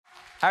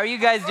How are you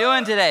guys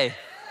doing today?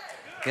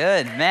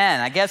 Good,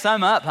 man. I guess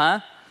I'm up,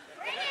 huh?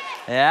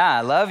 Yeah, I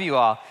love you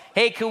all.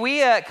 Hey, could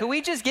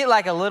we just get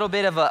like a little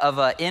bit of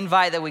a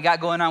invite that we got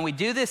going on? We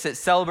do this at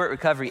Celebrate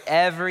Recovery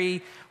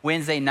every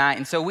Wednesday night.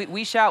 And so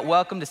we shout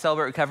welcome to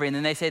Celebrate Recovery, and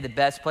then they say the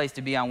best place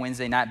to be on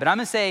Wednesday night. But I'm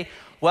going to say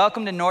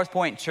welcome to North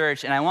Point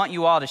Church, and I want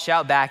you all to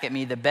shout back at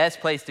me the best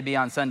place to be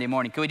on Sunday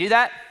morning. Can we do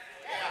that?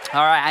 Yeah.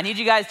 All right, I need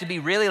you guys to be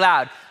really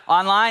loud.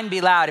 Online,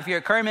 be loud. If you're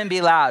at Kerman, be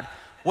loud.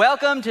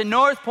 Welcome to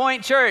North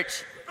Point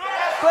Church.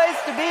 Best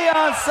place to be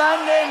on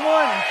Sunday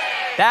morning.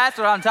 That's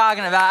what I'm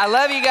talking about. I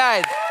love you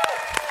guys.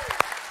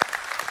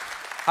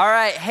 All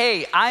right,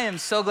 hey, I am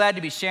so glad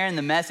to be sharing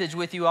the message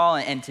with you all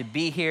and to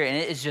be here, and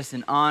it is just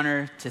an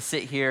honor to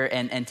sit here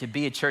and to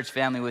be a church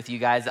family with you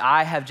guys.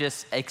 I have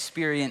just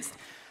experienced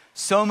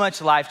so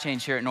much life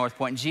change here at North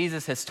Point.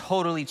 Jesus has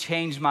totally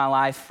changed my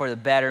life for the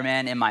better,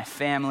 man, and my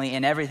family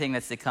and everything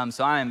that's to come,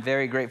 so I am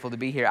very grateful to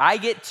be here. I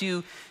get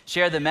to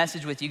share the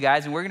message with you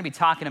guys, and we're going to be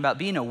talking about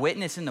being a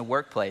witness in the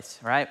workplace,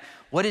 right?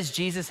 What does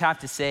Jesus have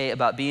to say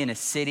about being a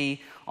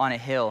city on a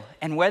hill?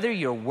 And whether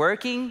you're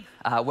working,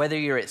 whether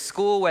you're at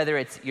school, whether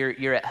it's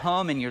you're at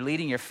home and you're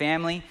leading your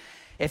family,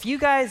 if you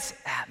guys,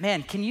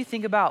 man, can you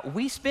think about,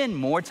 we spend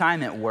more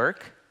time at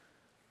work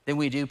than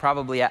we do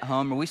probably at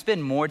home, or we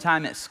spend more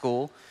time at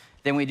school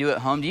than we do at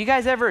home. Do you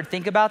guys ever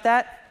think about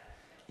that?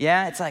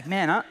 Yeah, it's like,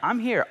 man, I'm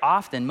here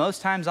often.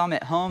 Most times I'm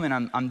at home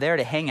and I'm there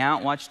to hang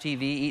out, watch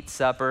TV, eat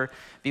supper,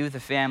 be with the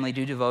family,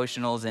 do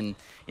devotionals, and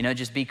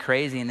just be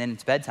crazy, and then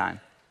it's bedtime.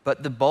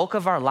 But the bulk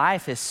of our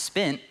life is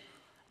spent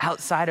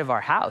outside of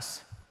our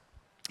house.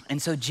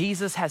 And so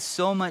Jesus has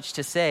so much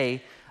to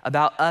say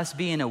about us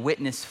being a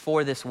witness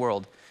for this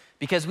world,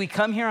 because we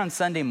come here on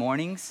Sunday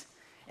mornings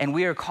and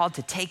we are called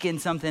to take in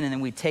something and then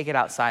we take it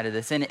outside of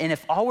this. And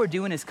if all we're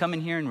doing is coming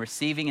here and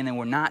receiving and then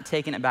we're not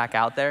taking it back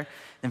out there,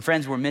 then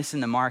friends, we're missing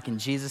the mark, and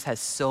Jesus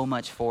has so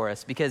much for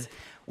us. Because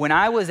when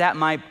I was at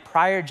my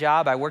prior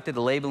job, I worked at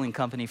a labeling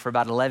company for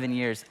about 11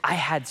 years. I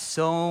had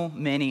so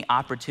many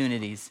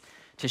opportunities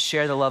to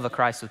share the love of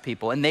Christ with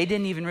people, and they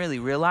didn't even really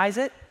realize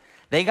it.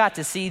 They got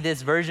to see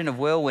this version of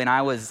Will when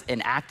I was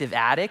an active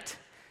addict.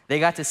 They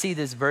got to see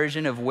this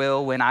version of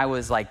Will when I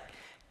was like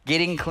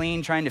getting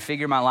clean, trying to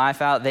figure my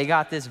life out. They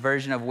got this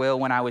version of Will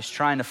when I was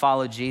trying to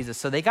follow Jesus.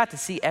 So they got to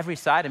see every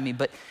side of me.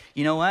 But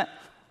you know what?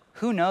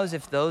 Who knows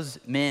if those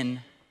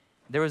men,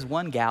 there was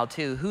one gal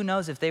too, who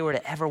knows if they were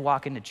to ever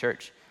walk into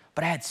church?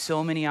 But I had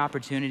so many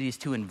opportunities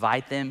to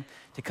invite them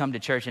to come to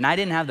church, and I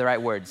didn't have the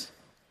right words.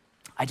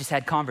 I just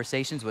had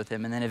conversations with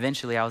them, and then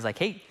eventually I was like,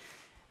 hey,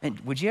 man,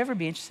 would you ever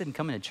be interested in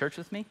coming to church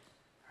with me?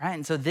 Right?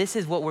 And so this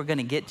is what we're going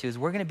to get to, is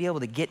we're going to be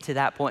able to get to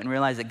that point and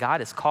realize that God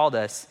has called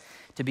us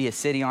to be a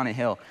city on a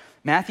hill.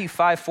 Matthew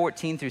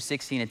 5:14 through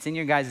 16, it's in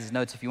your guys'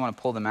 notes if you want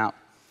to pull them out.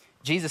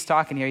 Jesus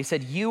talking here, he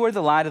said, "You are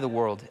the light of the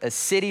world. A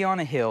city on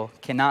a hill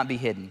cannot be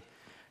hidden.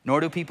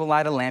 Nor do people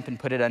light a lamp and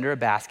put it under a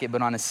basket,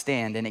 but on a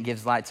stand, and it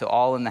gives light to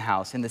all in the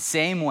house. In the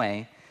same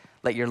way,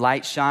 let your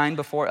light shine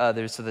before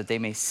others so that they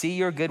may see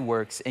your good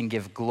works and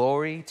give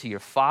glory to your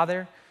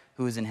Father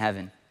who is in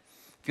heaven."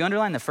 If you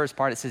underline the first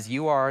part, it says,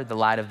 "You are the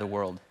light of the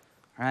world."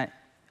 All right?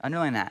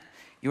 Underline that.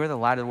 You are the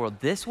light of the world.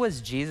 This was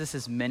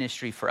Jesus'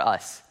 ministry for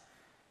us.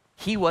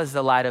 He was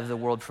the light of the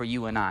world for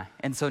you and I.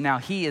 And so now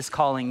he is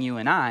calling you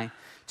and I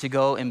to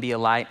go and be a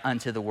light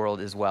unto the world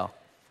as well.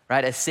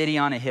 Right? A city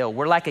on a hill.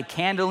 We're like a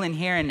candle in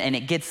here and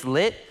it gets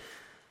lit.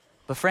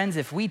 But friends,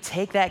 if we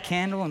take that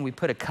candle and we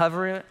put a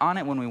cover on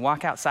it when we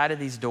walk outside of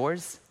these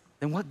doors,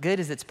 then what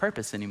good is its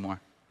purpose anymore?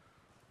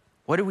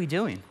 What are we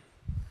doing?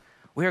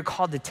 We are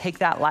called to take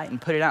that light and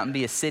put it out and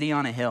be a city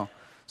on a hill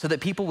so that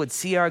people would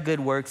see our good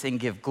works and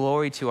give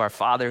glory to our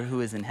Father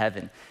who is in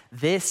heaven.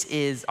 This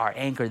is our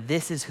anchor.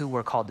 This is who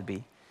we're called to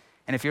be.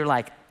 And if you're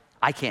like,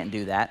 I can't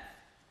do that,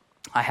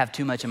 I have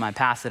too much in my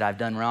past that I've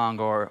done wrong,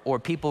 or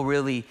people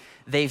really,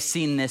 they've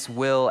seen this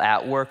Will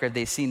at work, or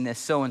they've seen this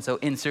so-and-so,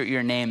 insert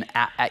your name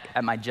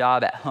at my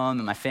job, at home,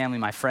 and my family,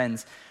 my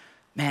friends,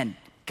 man,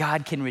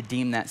 God can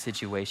redeem that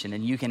situation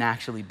and you can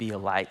actually be a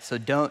light. So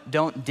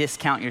don't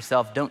discount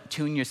yourself. Don't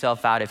tune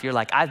yourself out. If you're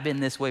like, I've been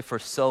this way for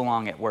so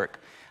long at work.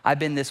 I've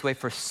been this way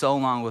for so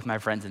long with my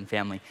friends and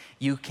family.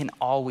 You can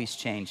always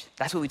change.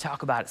 That's what we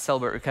talk about at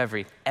Celebrate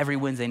Recovery every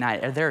Wednesday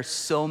night. There are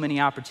so many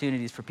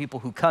opportunities for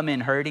people who come in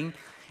hurting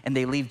and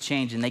they leave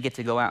changed and they get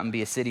to go out and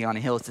be a city on a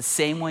hill. It's the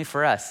same way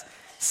for us.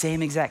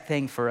 Same exact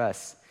thing for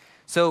us.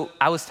 So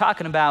I was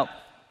talking about,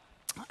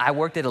 I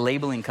worked at a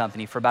labeling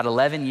company for about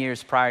 11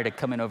 years prior to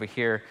coming over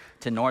here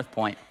to North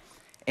Point.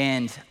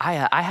 And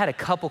I had a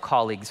couple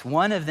colleagues.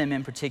 One of them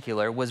in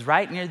particular was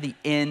right near the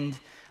end,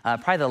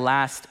 probably the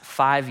last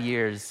 5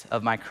 years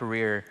of my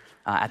career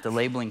at the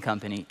labeling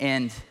company.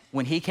 And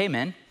when he came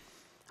in,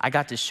 I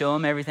got to show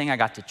him everything. I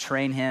got to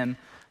train him.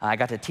 I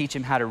got to teach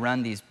him how to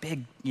run these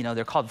big,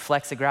 they're called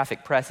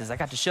flexographic presses. I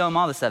got to show him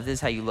all this stuff. This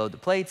is how you load the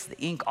plates, the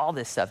ink, all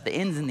this stuff, the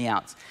ins and the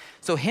outs.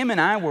 So him and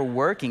I were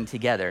working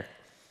together,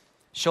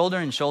 shoulder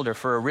and shoulder,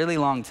 for a really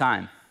long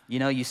time.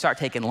 You start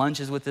taking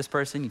lunches with this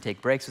person, you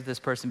take breaks with this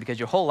person, because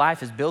your whole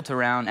life is built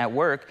around, at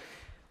work,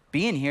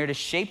 being here to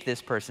shape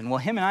this person. Well,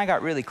 him and I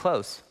got really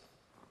close,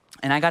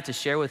 and I got to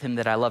share with him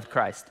that I loved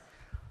Christ.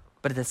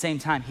 But at the same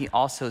time, he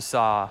also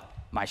saw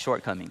my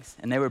shortcomings,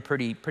 and they were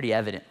pretty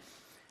evident.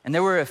 And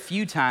there were a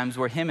few times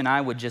where him and I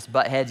would just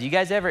butt heads.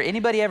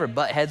 Anybody ever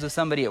butt heads with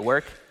somebody at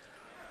work?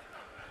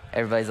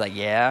 Everybody's like,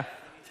 yeah.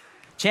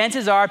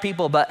 Chances are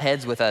people butt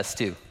heads with us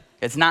too.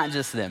 It's not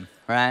just them,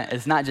 right?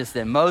 It's not just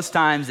them. Most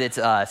times it's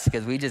us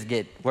because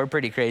we're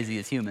pretty crazy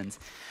as humans.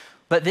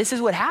 But this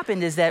is what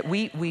happened is that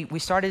we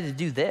started to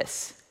do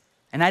this,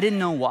 and I didn't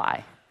know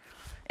why.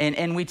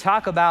 And we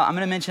talk about, I'm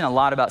going to mention a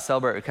lot about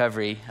Celebrate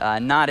Recovery,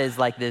 not as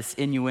like this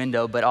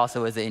innuendo, but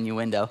also as an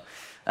innuendo.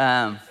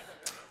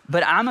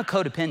 But I'm a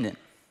codependent.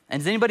 And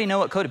does anybody know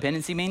what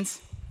codependency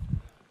means?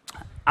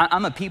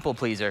 I'm a people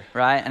pleaser,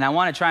 right? And I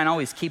want to try and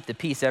always keep the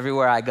peace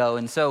everywhere I go.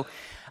 And so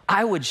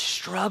I would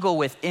struggle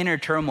with inner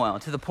turmoil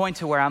to the point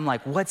to where I'm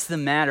like, what's the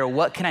matter?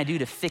 What can I do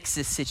to fix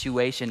this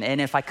situation?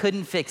 And if I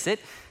couldn't fix it,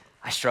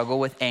 I struggle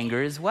with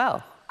anger as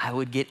well. I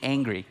would get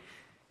angry.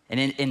 And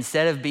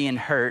instead of being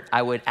hurt,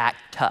 I would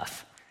act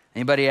tough.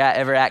 Anybody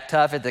ever act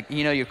tough you're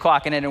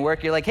clocking in at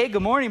work, you're like, hey,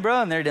 good morning,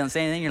 bro. And they don't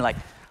say anything. You're like,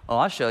 oh,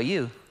 I'll show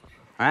you,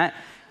 right?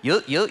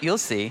 You'll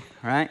see,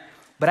 right?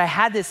 But I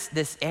had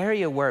this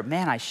area where,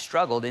 man, I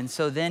struggled. And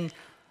so then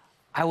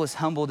I was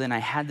humbled, and I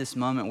had this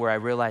moment where I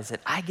realized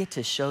that I get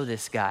to show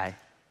this guy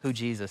who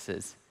Jesus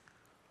is.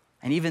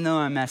 And even though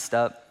I messed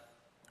up,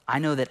 I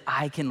know that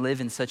I can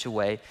live in such a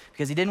way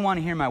because he didn't want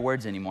to hear my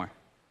words anymore,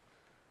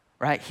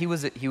 right? He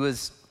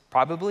was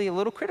probably a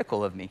little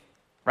critical of me,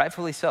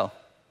 rightfully so.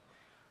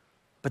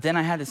 But then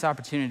I had this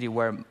opportunity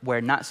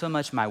where not so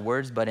much my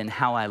words, but in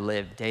how I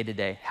lived day to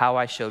day, how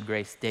I showed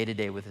grace day to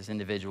day with this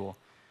individual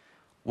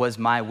was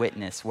my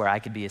witness, where I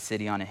could be a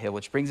city on a hill,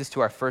 which brings us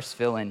to our first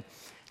fill-in.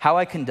 How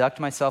I conduct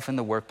myself in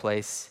the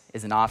workplace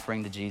is an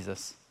offering to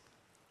Jesus.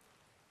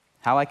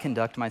 How I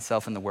conduct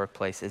myself in the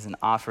workplace is an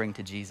offering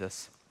to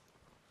Jesus.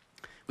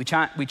 We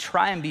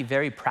try and be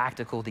very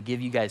practical to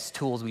give you guys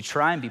tools. We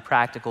try and be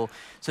practical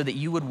so that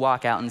you would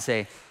walk out and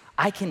say,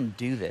 I can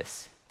do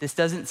this. This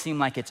doesn't seem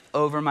like it's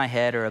over my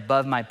head or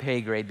above my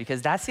pay grade,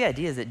 because that's the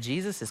idea, is that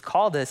Jesus has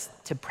called us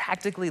to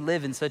practically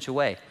live in such a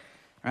way,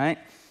 right?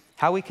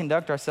 How we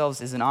conduct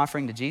ourselves is an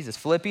offering to Jesus.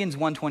 Philippians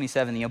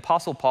 1:27, the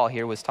Apostle Paul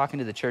here was talking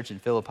to the church in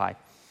Philippi.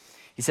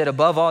 He said,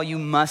 above all, you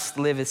must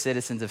live as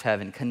citizens of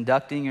heaven,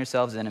 conducting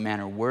yourselves in a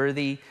manner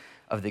worthy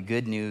of the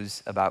good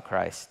news about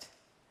Christ.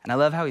 And I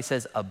love how he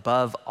says,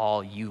 above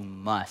all, you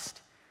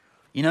must.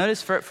 You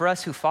notice for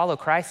us who follow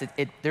Christ,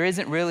 there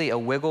isn't really a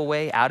wiggle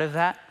way out of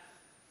that.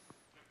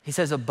 He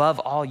says, above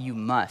all, you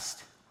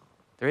must.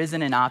 There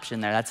isn't an option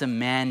there. That's a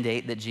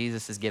mandate that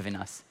Jesus is giving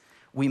us.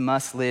 We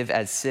must live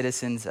as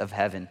citizens of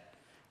heaven,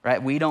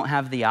 right? We don't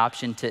have the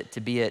option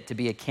to be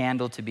a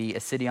candle, to be a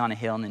city on a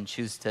hill, and then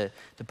choose to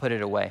put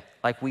it away.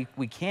 Like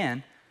we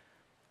can,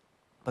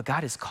 but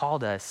God has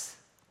called us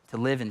to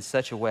live in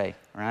such a way,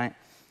 right?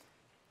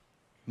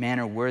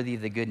 Manner worthy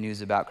of the good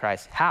news about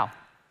Christ. How?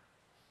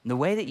 The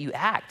way that you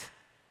act.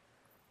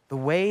 The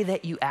way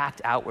that you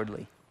act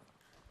outwardly.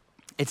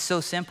 It's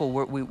so simple.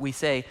 We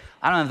say,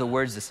 I don't have the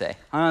words to say.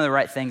 I don't have the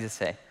right things to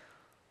say.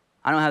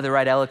 I don't have the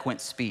right eloquent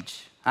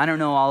speech. I don't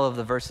know all of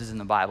the verses in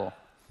the Bible.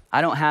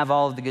 I don't have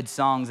all of the good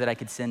songs that I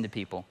could send to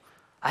people.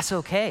 That's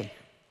okay.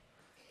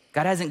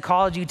 God hasn't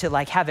called you to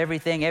have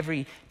everything,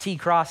 every T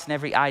crossed and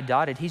every I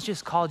dotted. He's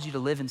just called you to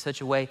live in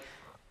such a way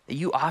that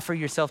you offer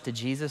yourself to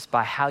Jesus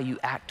by how you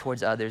act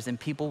towards others, and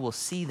people will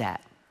see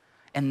that.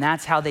 And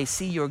that's how they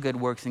see your good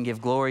works and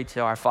give glory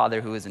to our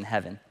Father who is in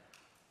heaven,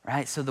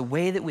 right? So the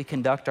way that we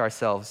conduct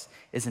ourselves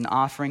is an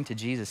offering to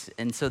Jesus.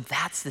 And so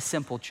that's the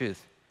simple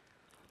truth.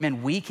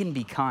 Man, we can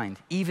be kind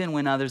even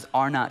when others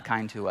are not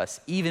kind to us,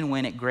 even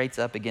when it grates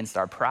up against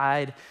our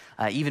pride,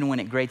 even when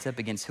it grates up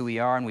against who we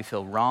are and we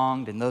feel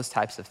wronged and those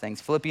types of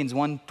things. Philippians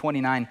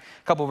 1:29,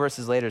 a couple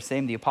verses later,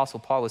 the Apostle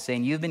Paul was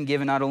saying, you've been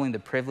given not only the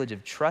privilege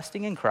of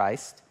trusting in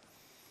Christ,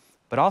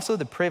 but also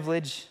the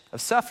privilege of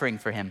suffering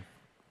for him.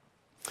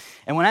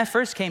 And when I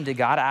first came to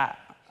God,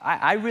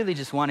 I really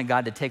just wanted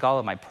God to take all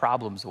of my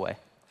problems away.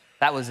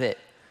 That was it.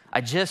 I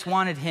just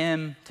wanted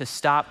him to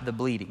stop the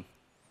bleeding.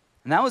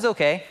 And that was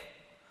okay,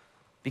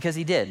 because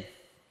he did.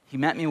 He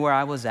met me where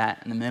I was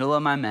at in the middle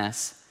of my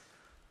mess,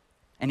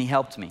 and he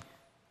helped me.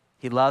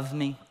 He loved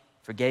me,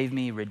 forgave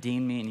me,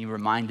 redeemed me, and he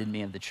reminded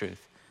me of the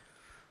truth.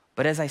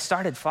 But as I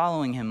started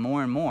following him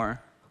more and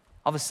more,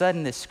 all of a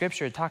sudden this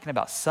scripture talking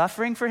about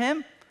suffering for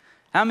him.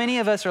 How many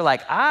of us are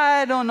like,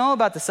 I don't know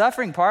about the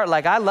suffering part.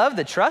 Like, I love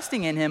the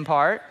trusting in him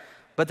part,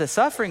 but the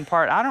suffering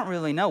part, I don't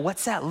really know.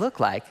 What's that look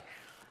like?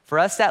 For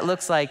us, that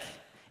looks like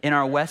in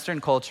our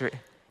Western culture,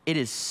 it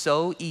is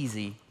so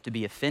easy to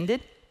be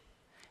offended.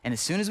 And as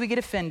soon as we get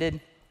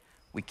offended,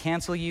 we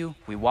cancel you,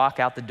 we walk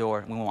out the door,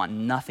 and we want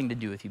nothing to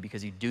do with you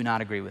because you do not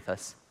agree with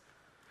us.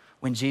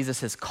 When Jesus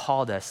has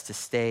called us to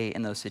stay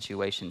in those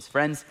situations.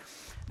 Friends,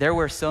 there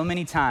were so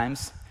many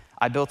times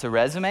I built a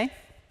resume.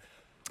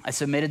 I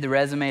submitted the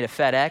resume to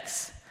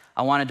FedEx.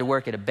 I wanted to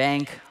work at a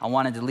bank. I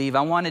wanted to leave.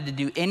 I wanted to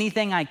do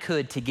anything I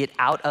could to get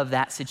out of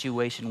that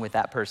situation with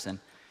that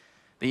person.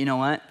 But you know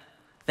what?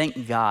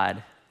 Thank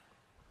God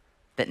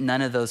that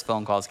none of those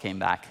phone calls came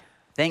back.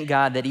 Thank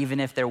God that even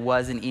if there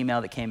was an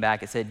email that came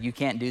back, it said, you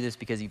can't do this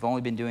because you've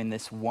only been doing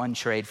this one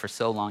trade for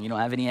so long. You don't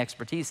have any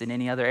expertise in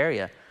any other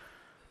area.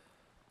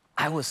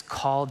 I was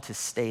called to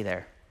stay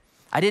there.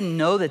 I didn't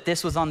know that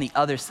this was on the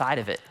other side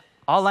of it.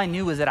 All I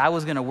knew was that I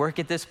was gonna work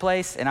at this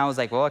place, and I was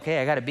like, well,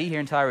 okay, I gotta be here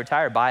until I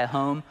retire, buy a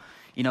home,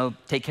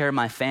 take care of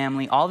my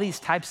family, all these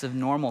types of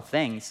normal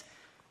things.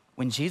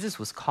 When Jesus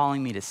was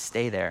calling me to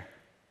stay there,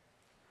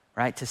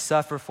 right, to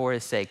suffer for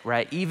his sake,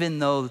 right, even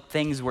though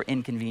things were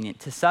inconvenient.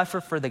 To suffer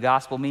for the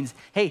gospel means,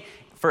 hey,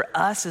 for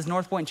us as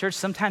North Point Church,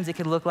 sometimes it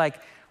could look like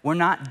we're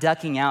not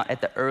ducking out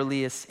at the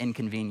earliest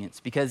inconvenience.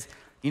 Because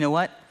you know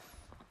what?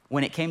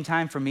 When it came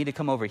time for me to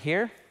come over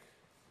here,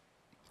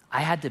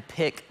 I had to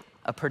pick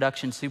a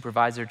production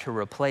supervisor to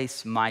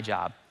replace my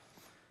job,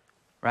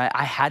 right?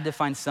 I had to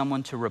find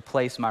someone to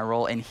replace my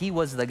role, and he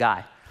was the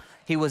guy.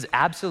 He was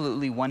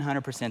absolutely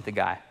 100% the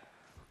guy.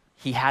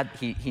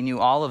 He knew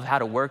all of how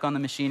to work on the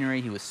machinery.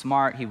 He was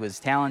smart. He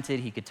was talented.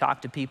 He could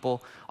talk to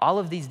people, all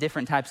of these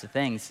different types of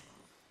things.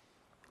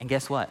 And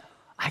guess what?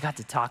 I got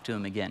to talk to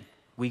him again.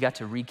 We got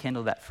to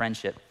rekindle that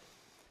friendship.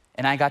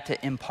 And I got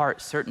to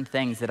impart certain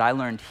things that I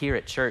learned here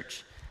at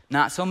church,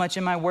 not so much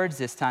in my words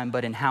this time,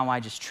 but in how I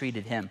just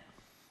treated him.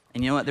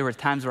 And you know what? There were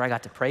times where I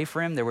got to pray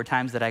for him. There were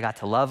times that I got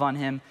to love on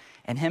him.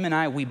 And him and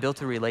I, we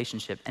built a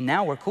relationship. And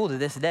now we're cool to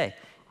this day.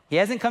 He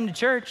hasn't come to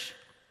church,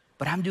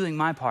 but I'm doing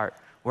my part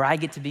where I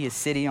get to be a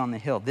city on the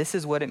hill. This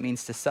is what it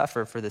means to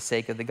suffer for the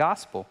sake of the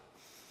gospel.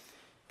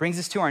 Brings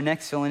us to our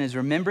next fill-in is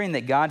remembering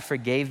that God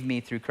forgave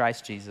me through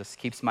Christ Jesus,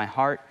 keeps my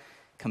heart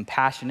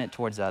compassionate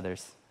towards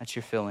others. That's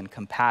your fill-in,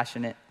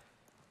 compassionate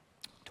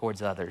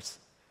towards others.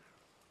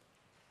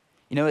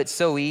 It's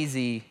so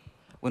easy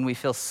when we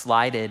feel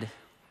slighted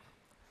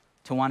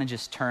to want to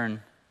just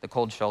turn the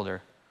cold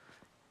shoulder.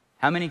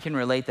 How many can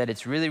relate that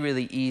it's really,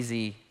 really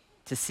easy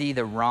to see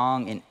the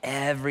wrong in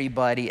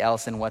everybody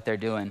else and what they're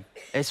doing?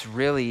 It's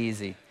really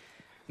easy.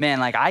 Man,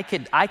 like I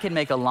could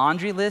make a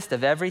laundry list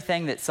of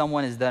everything that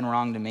someone has done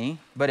wrong to me,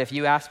 but if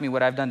you ask me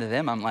what I've done to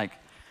them, I'm like,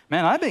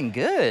 man, I've been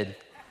good.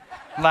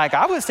 Like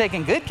I was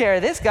taking good care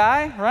of this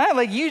guy, right?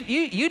 Like you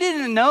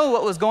didn't know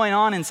what was going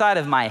on inside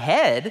of my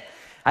head.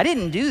 I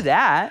didn't do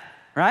that,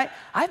 right?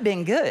 I've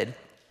been good.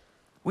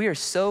 We are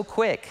so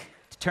quick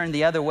to turn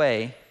the other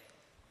way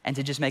and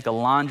to just make a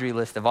laundry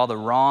list of all the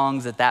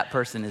wrongs that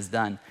person has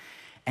done.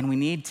 And we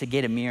need to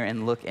get a mirror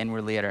and look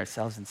inwardly at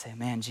ourselves and say,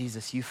 man,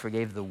 Jesus, you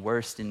forgave the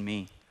worst in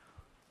me.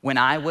 When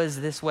I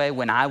was this way,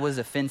 when I was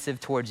offensive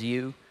towards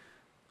you,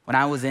 when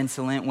I was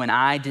insolent, when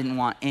I didn't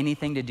want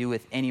anything to do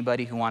with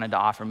anybody who wanted to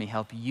offer me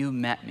help, you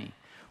met me.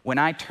 When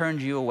I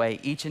turned you away,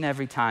 each and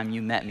every time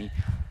you met me.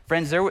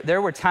 Friends,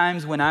 there were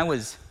times when I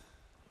was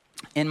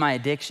in my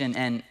addiction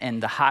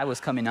and the high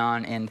was coming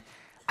on, and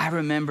I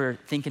remember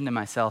thinking to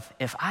myself,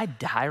 if I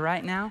die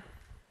right now,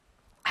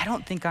 I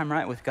don't think I'm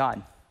right with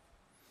God.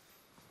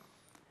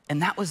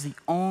 And that was the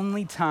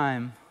only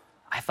time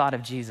I thought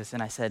of Jesus,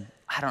 and I said,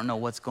 I don't know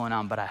what's going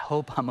on, but I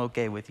hope I'm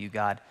okay with you,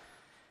 God.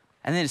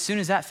 And then as soon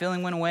as that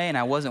feeling went away and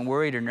I wasn't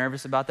worried or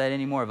nervous about that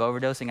anymore of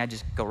overdosing, I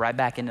just go right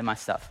back into my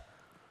stuff.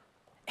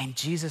 And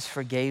Jesus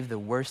forgave the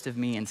worst of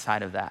me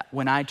inside of that.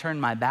 When I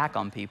turned my back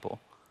on people,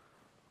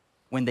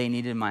 when they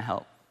needed my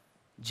help,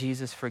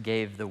 Jesus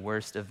forgave the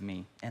worst of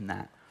me in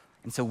that.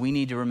 And so we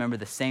need to remember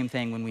the same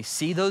thing when we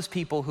see those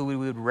people who we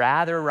would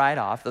rather write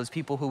off, those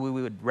people who we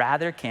would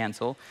rather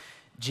cancel.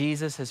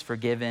 Jesus has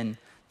forgiven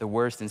the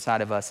worst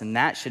inside of us, and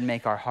that should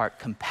make our heart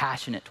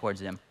compassionate towards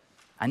them.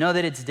 I know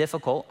that it's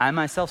difficult. I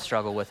myself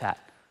struggle with that.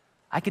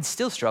 I could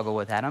still struggle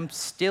with that. I'm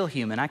still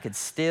human. I could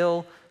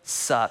still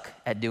suck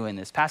at doing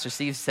this. Pastor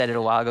Steve said it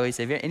a while ago. He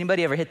said,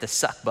 anybody ever hit the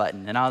suck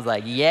button? And I was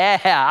like, yeah,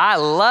 I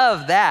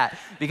love that.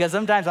 Because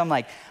sometimes I'm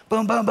like,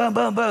 boom, boom, boom,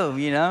 boom, boom,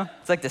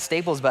 It's like the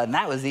Staples button.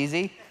 That was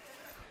easy.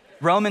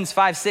 Romans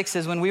 5:6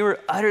 says, when we were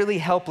utterly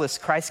helpless,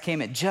 Christ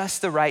came at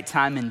just the right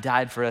time and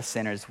died for us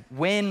sinners.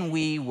 When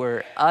we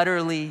were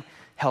utterly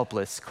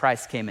helpless,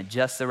 Christ came at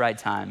just the right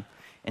time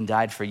and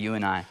died for you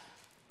and I.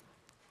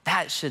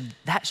 That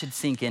should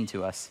sink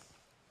into us.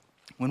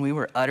 When we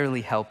were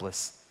utterly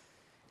helpless,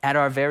 at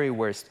our very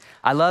worst.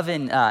 I love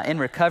in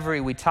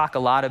recovery, we talk a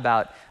lot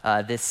about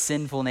this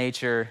sinful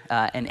nature,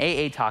 and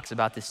AA talks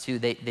about this too.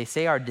 They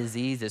say our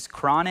disease is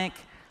chronic,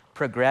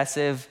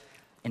 progressive,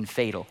 and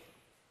fatal.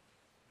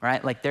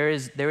 Right? Like there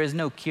is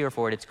no cure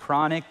for it. It's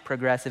chronic,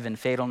 progressive, and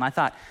fatal. And I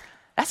thought,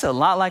 that's a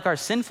lot like our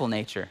sinful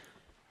nature,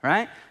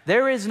 right?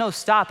 There is no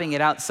stopping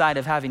it outside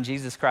of having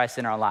Jesus Christ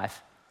in our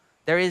life.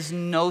 There is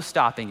no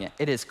stopping it.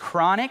 It is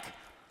chronic,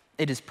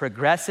 it is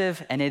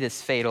progressive, and it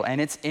is fatal. And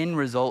its end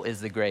result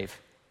is the grave.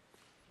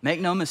 Make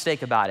no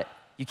mistake about it.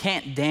 You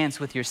can't dance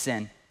with your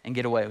sin and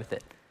get away with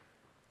it.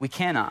 We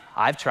cannot.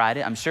 I've tried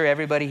it. I'm sure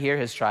everybody here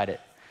has tried it.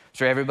 I'm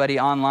sure everybody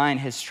online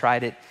has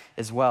tried it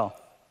as well.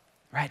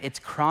 Right? It's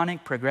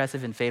chronic,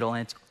 progressive, and fatal,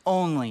 and it's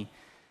only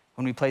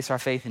when we place our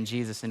faith in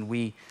Jesus and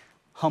we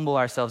humble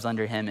ourselves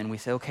under him and we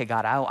say, okay,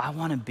 God, I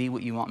want to be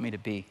what you want me to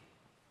be.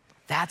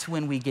 That's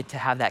when we get to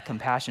have that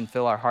compassion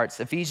fill our hearts.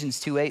 Ephesians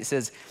 2:8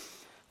 says,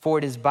 For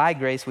it is by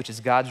grace, which is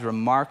God's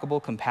remarkable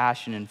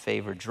compassion and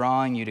favor,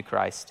 drawing you to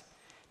Christ,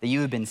 that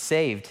you have been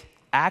saved,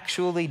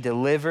 actually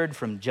delivered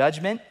from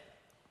judgment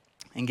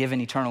and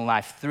given eternal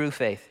life through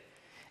faith.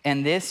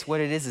 And this, what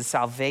it is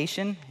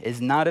salvation, is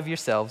not of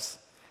yourselves,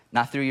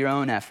 not through your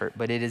own effort,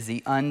 but it is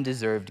the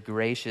undeserved,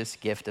 gracious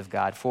gift of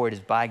God. For it is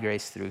by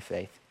grace through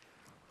faith.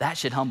 That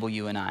should humble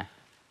you and I.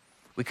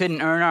 We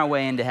couldn't earn our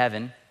way into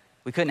heaven.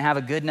 We couldn't have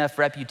a good enough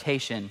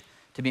reputation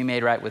to be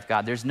made right with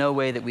God. There's no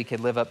way that we could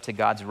live up to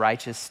God's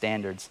righteous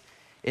standards.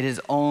 It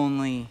is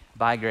only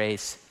by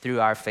grace through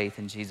our faith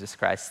in Jesus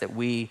Christ that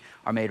we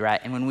are made right.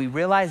 And when we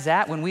realize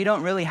that, when we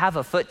don't really have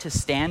a foot to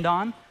stand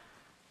on,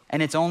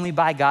 and it's only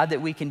by God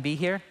that we can be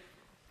here,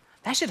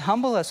 that should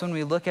humble us when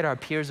we look at our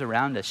peers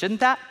around us,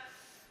 shouldn't that?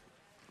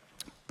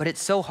 But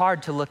it's so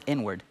hard to look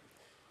inward.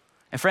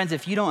 And friends,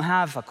 if you don't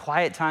have a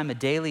quiet time, a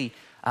daily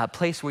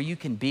place where you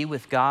can be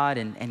with God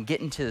and get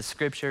into the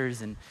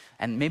scriptures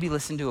and maybe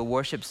listen to a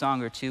worship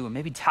song or two, or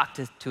maybe talk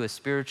to a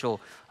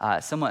spiritual,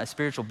 somewhat a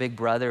spiritual big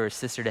brother or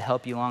sister to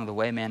help you along the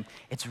way, man,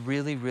 it's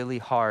really, really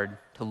hard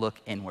to look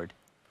inward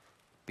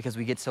because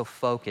we get so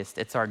focused.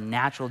 It's our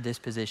natural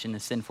disposition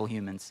as sinful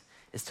humans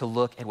is to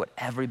look at what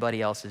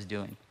everybody else is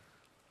doing.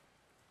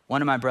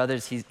 One of my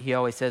brothers, he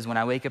always says, when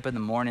I wake up in the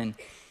morning,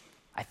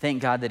 I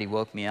thank God that he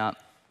woke me up.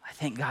 I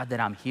thank God that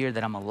I'm here,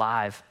 that I'm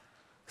alive,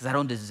 because I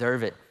don't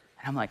deserve it.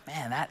 And I'm like,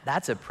 man,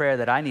 that's a prayer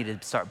that I need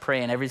to start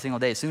praying every single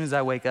day. As soon as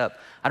I wake up,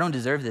 I don't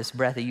deserve this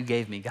breath that you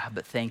gave me, God,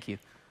 but thank you.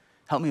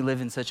 Help me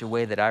live in such a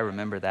way that I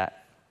remember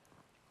that.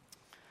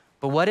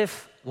 But what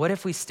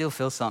if we still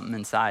feel something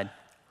inside?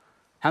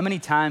 How many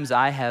times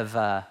I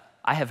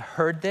have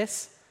heard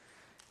this?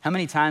 How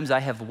many times I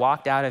have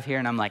walked out of here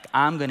and I'm like,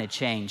 I'm gonna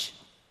change.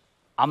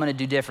 I'm gonna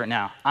do different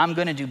now. I'm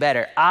gonna do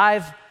better.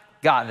 I've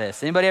got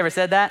this. Anybody ever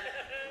said that?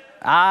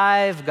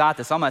 I've got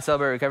this. All my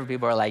Celebrate Recovery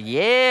people are like,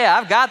 yeah,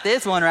 I've got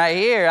this one right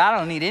here. I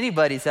don't need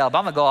anybody's help.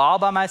 I'm gonna go all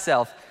by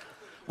myself.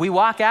 We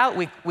walk out,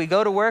 we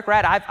go to work,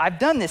 right? I've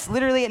done this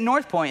literally at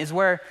North Point is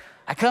where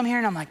I come here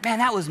and I'm like, man,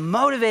 that was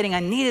motivating.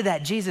 I needed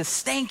that,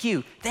 Jesus. Thank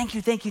you, thank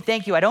you, thank you,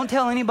 thank you. I don't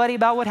tell anybody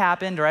about what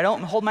happened or I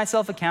don't hold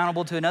myself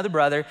accountable to another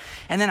brother.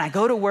 And then I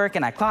go to work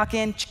and I clock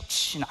in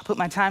and I put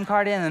my time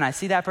card in and I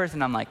see that person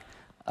and I'm like,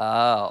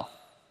 oh.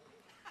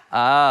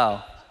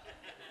 All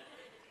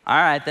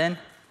right then.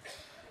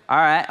 All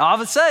right, all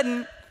of a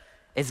sudden,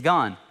 it's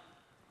gone.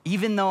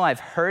 Even though I've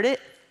heard it,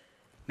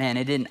 man,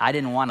 I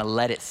didn't want to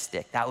let it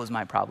stick. That was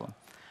my problem.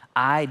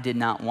 I did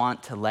not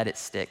want to let it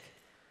stick.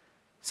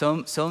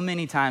 So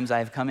many times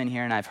I've come in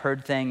here and I've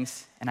heard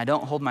things and I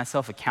don't hold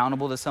myself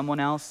accountable to someone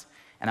else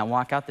and I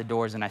walk out the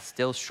doors and I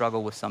still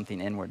struggle with something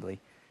inwardly.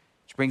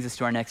 Which brings us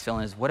to our next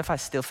feeling is, what if I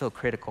still feel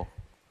critical?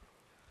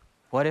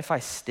 What if I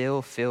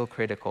still feel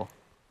critical?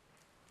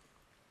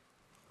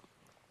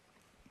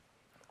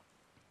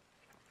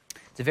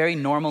 It's a very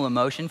normal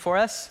emotion for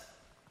us,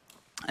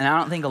 and I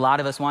don't think a lot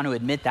of us want to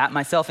admit that,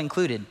 myself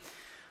included.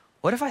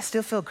 What if I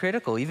still feel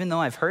critical, even though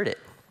I've heard it?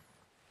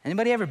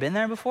 Anybody ever been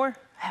there before?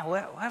 Man,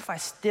 what if I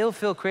still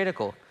feel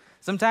critical?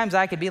 Sometimes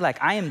I could be like,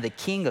 I am the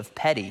king of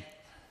petty.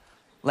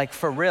 Like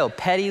for real,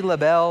 petty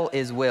LaBelle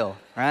is Will,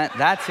 right?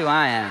 That's who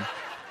I am.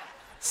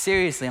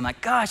 Seriously, I'm like,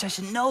 gosh, I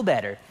should know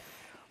better.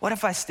 What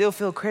if I still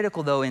feel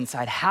critical though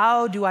inside?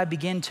 How do I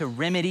begin to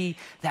remedy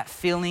that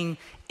feeling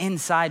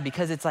inside?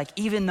 Because it's like,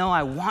 even though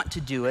I want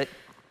to do it,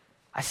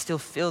 I still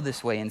feel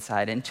this way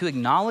inside. And to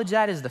acknowledge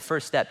that is the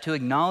first step. To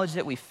acknowledge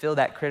that we feel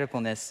that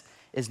criticalness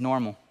is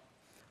normal.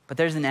 But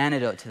there's an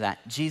antidote to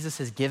that. Jesus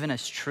has given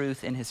us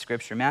truth in his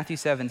scripture. Matthew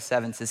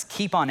 7:7 says,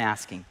 keep on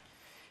asking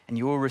and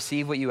you will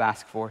receive what you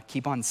ask for.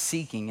 Keep on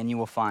seeking and you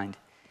will find.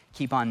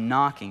 Keep on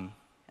knocking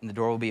and the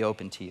door will be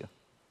open to you.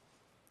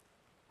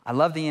 I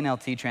love the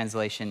NLT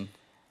translation,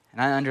 and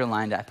I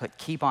underlined it. I put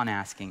keep on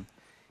asking,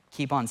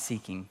 keep on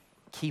seeking,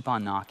 keep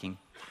on knocking.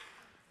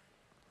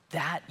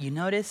 That, you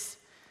notice,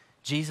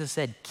 Jesus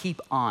said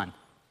keep on.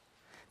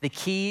 The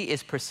key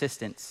is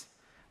persistence,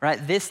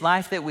 right? This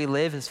life that we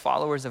live as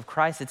followers of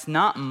Christ, it's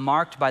not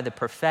marked by the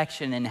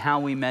perfection in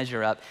how we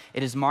measure up.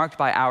 It is marked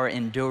by our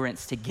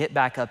endurance to get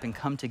back up and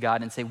come to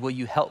God and say, will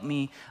you help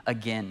me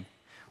again?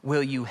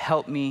 Will you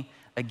help me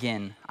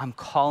again? I'm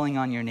calling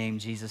on your name,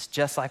 Jesus,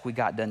 just like we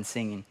got done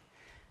singing.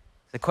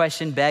 The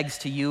question begs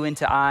to you and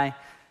to I,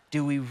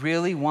 do we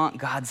really want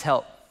God's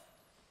help?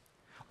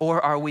 Or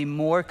are we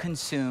more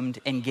consumed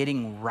in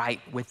getting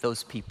right with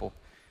those people?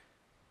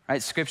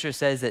 Right? Scripture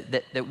says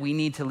that we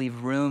need to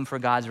leave room for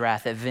God's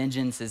wrath, that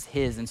vengeance is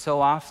his. And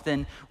so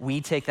often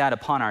we take that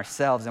upon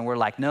ourselves and we're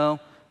like, no,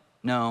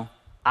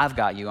 I've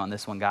got you on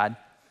this one, God.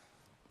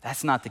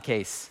 That's not the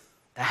case.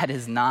 That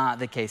is not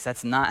the case.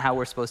 That's not how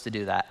we're supposed to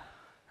do that,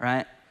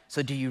 right?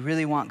 So do you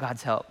really want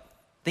God's help?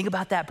 Think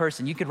about that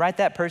person. You could write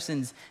that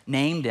person's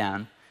name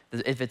down.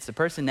 If it's the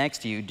person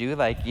next to you, do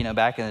like,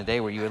 back in the day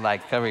where you would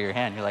like cover your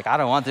hand. You're like, I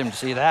don't want them to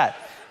see that.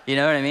 You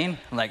know what I mean?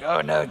 I'm like,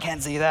 oh no,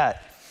 can't see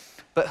that.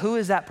 But who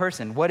is that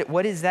person?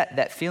 What is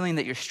that feeling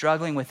that you're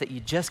struggling with that you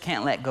just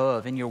can't let go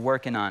of and you're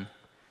working on?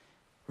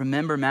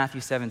 Remember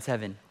Matthew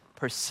 7:7,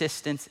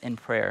 persistence in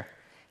prayer.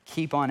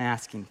 Keep on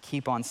asking,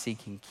 keep on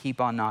seeking, keep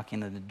on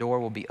knocking, and the door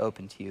will be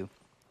open to you.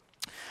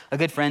 A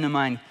good friend of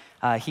mine,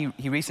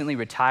 he recently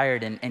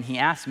retired, and he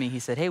asked me, he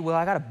said, hey, Will,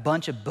 I got a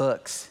bunch of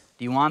books.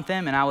 Do you want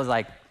them? And I was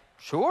like,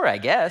 sure, I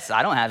guess.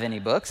 I don't have any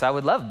books. I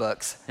would love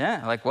books.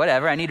 Yeah, like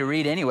whatever. I need to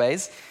read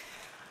anyways.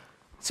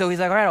 So he's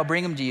like, all right, I'll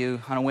bring them to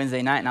you on a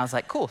Wednesday night. And I was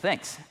like, cool,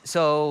 thanks.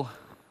 So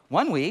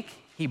one week,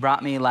 he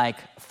brought me like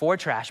 4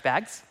 trash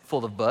bags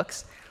full of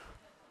books,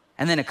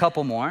 and then a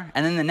couple more.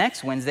 And then the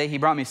next Wednesday, he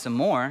brought me some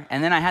more.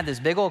 And then I had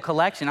this big old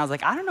collection. I was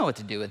like, I don't know what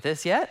to do with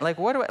this yet. Like,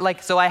 what do I,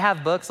 like, so I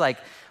have books, like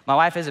my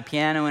wife has a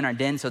piano in our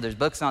den, so there's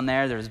books on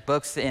there. There's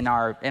books in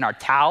our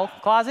towel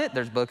closet.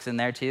 There's books in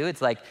there too.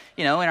 It's like,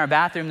 in our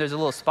bathroom, there's a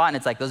little spot, and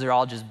it's like, those are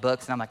all just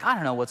books. And I'm like, I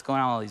don't know what's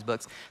going on with all these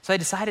books. So I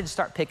decided to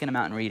start picking them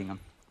out and reading them.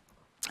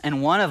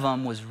 And one of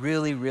them was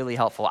really, really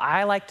helpful.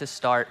 I like to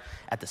start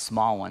at the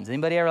small ones.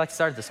 Anybody ever like to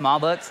start at the small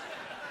books?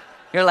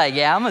 You're like,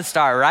 yeah, I'm gonna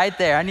start right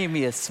there. I need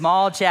me a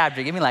small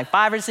chapter. Give me like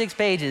 5 or 6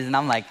 pages. And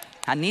I'm like,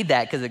 I need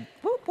that because it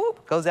whoop,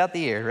 whoop, goes out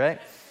the ear, right?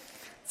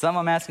 Some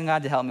I'm asking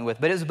God to help me with.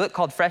 But it was a book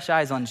called Fresh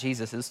Eyes on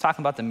Jesus. It was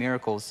talking about the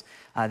miracles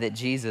that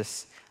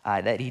Jesus,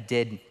 that he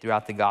did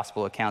throughout the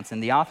gospel accounts.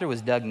 And the author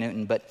was Doug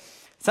Newton. But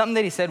something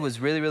that he said was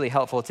really, really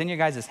helpful. It's in your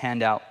guys'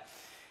 handout.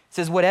 It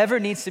says, whatever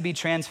needs to be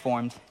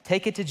transformed,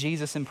 take it to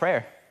Jesus in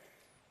prayer.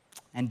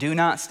 And do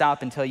not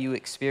stop until you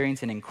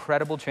experience an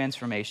incredible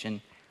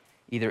transformation,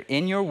 either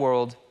in your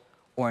world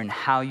or in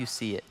how you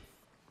see it.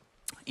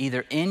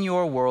 Either in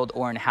your world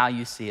or in how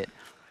you see it.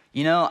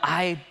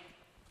 I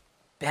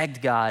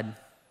begged God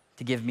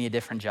to give me a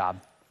different job.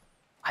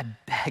 I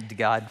begged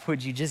God,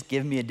 would you just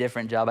give me a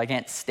different job? I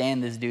can't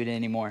stand this dude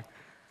anymore.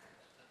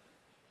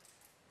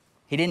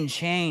 He didn't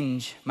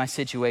change my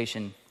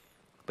situation,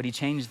 but he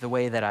changed the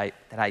way that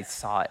I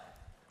saw it.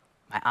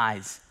 My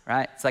eyes,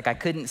 right? It's like I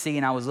couldn't see,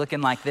 and I was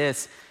looking like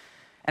this,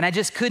 and I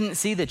just couldn't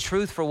see the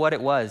truth for what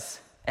it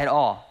was at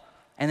all.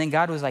 And then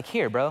God was like,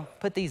 here, bro,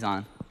 put these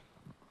on,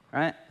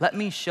 right? Let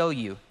me show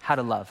you how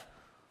to love.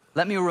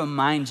 Let me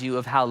remind you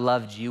of how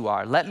loved you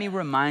are. Let me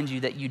remind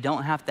you that you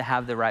don't have to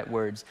have the right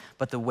words,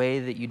 but the way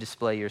that you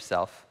display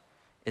yourself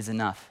is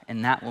enough,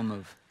 and that will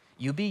move.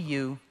 You be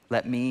you,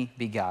 let me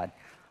be God.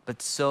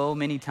 But so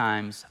many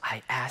times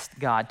I asked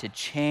God to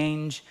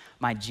change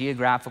my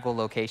geographical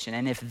location.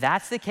 And if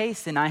that's the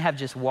case, then I have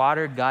just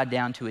watered God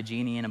down to a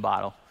genie in a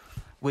bottle.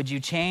 Would you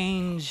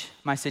change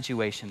my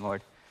situation,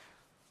 Lord?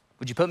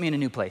 Would you put me in a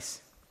new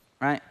place,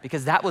 right?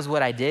 Because that was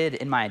what I did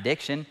in my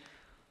addiction,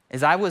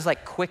 is I was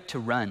like quick to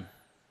run.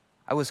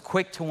 I was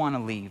quick to want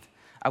to leave.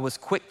 I was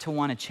quick to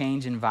want to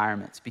change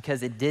environments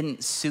because it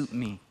didn't suit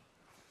me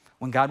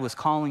when God was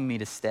calling me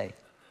to stay.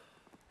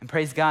 And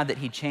praise God that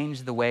he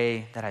changed the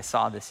way that I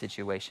saw this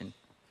situation.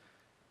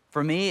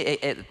 For me,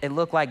 it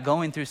looked like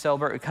going through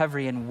Celebrate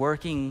Recovery and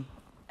working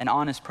an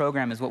honest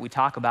program is what we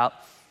talk about.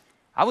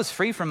 I was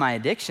free from my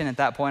addiction at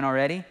that point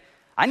already.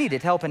 I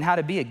needed help in how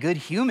to be a good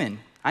human.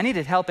 I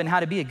needed help in how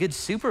to be a good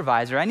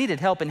supervisor. I needed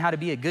help in how to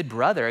be a good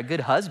brother, a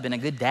good husband, a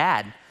good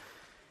dad.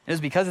 It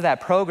was because of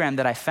that program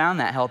that I found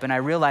that help, and I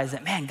realized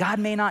that, man, God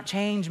may not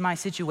change my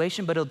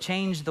situation, but he'll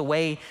change the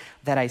way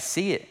that I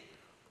see it.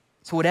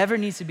 So whatever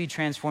needs to be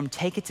transformed,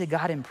 take it to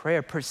God in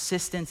prayer,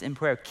 persistence in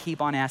prayer.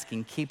 Keep on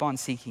asking, keep on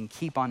seeking,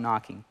 keep on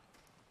knocking,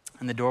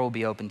 and the door will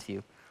be open to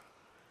you.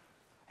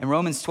 In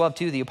Romans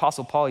 12:2, the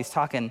Apostle Paul, he's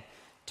talking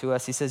to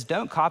us. He says,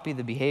 don't copy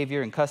the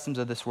behavior and customs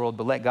of this world,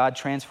 but let God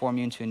transform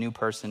you into a new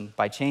person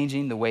by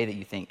changing the way that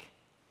you think.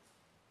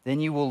 Then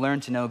you will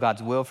learn to know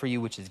God's will for you,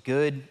 which is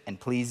good and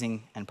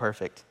pleasing and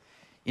perfect.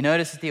 You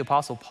notice that the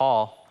Apostle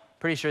Paul,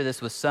 pretty sure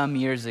this was some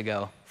years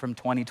ago from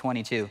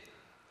 2022,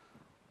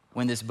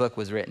 when this book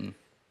was written.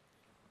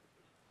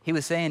 He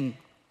was saying,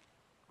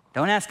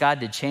 don't ask God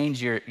to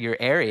change your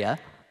area,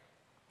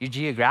 your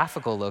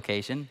geographical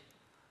location.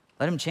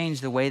 Let him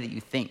change the way that you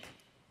think.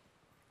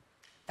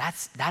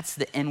 That's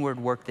the inward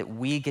work that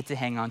we get to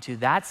hang on to.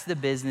 That's the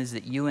business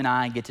that you and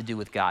I get to do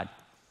with God.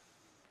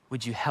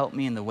 Would you help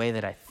me in the way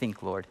that I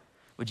think, Lord?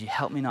 Would you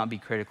help me not be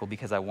critical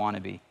because I want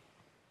to be?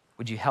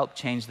 Would you help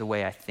change the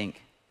way I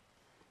think?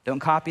 Don't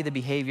copy the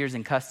behaviors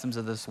and customs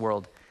of this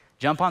world.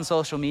 Jump on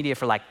social media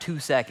for like 2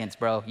 seconds,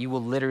 bro. You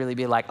will literally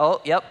be like,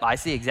 oh, yep, I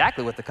see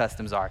exactly what the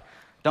customs are.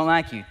 Don't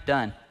like you,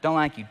 done. Don't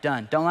like you,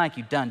 done. Don't like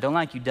you, done. Don't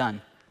like you,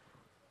 done.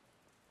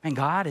 And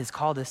God has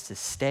called us to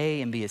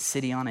stay and be a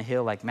city on a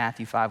hill like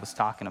Matthew 5 was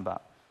talking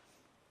about.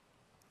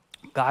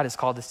 God has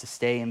called us to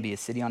stay and be a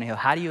city on a hill.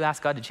 How do you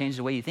ask God to change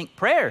the way you think?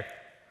 Prayer.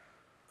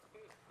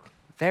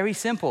 Very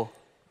simple.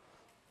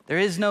 There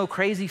is no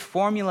crazy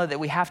formula that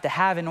we have to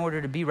have in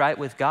order to be right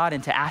with God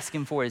and to ask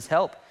him for his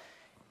help.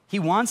 He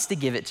wants to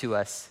give it to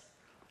us.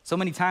 So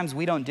many times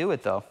we don't do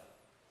it though.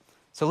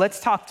 So let's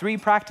talk 3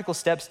 practical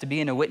steps to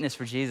being a witness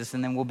for Jesus,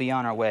 and then we'll be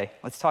on our way.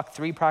 Let's talk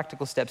 3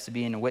 practical steps to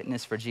being a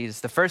witness for Jesus.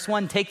 The first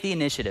one, take the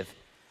initiative.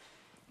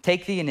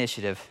 Take the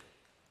initiative.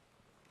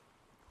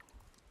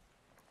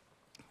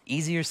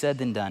 Easier said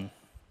than done.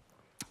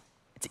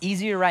 It's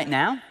easier right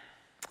now,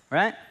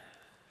 right?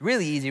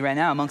 Really easy right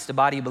now amongst a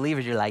body of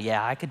believers. You're like,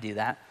 yeah, I could do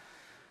that.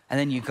 And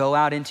then you go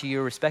out into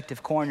your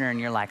respective corner and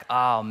you're like,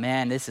 oh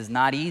man, this is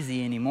not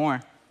easy anymore.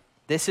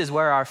 This is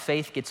where our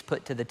faith gets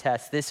put to the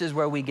test. This is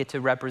where we get to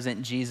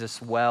represent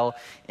Jesus well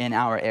in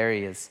our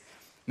areas.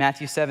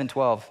 Matthew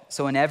 7:12,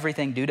 so in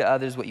everything do to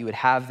others what you would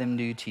have them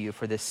do to you,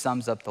 for this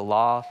sums up the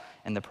law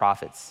and the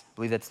prophets. I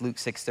believe that's Luke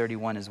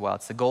 6:31 as well.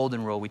 It's the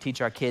golden rule. We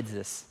teach our kids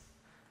this.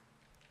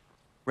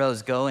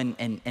 Rose, go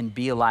and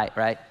be a light,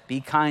 right?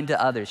 Be kind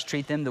to others.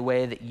 Treat them the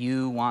way that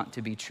you want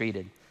to be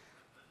treated.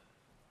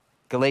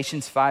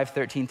 Galatians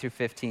 5:13 through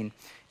 15.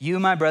 You,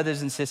 my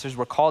brothers and sisters,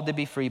 were called to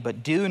be free,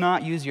 but do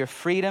not use your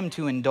freedom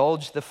to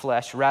indulge the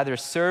flesh. Rather,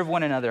 serve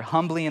one another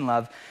humbly in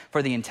love.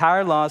 For the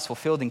entire law is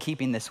fulfilled in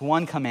keeping this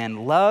one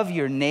command. Love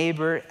your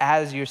neighbor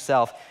as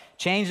yourself.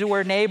 Change the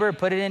word neighbor,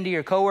 put it into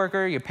your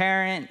coworker, your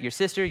parent, your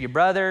sister, your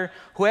brother,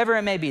 whoever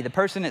it may be, the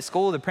person at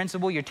school, the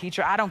principal, your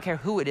teacher. I don't care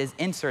who it is,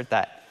 insert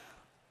that.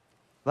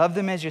 Love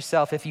them as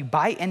yourself. If you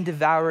bite and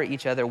devour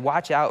each other,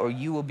 watch out or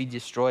you will be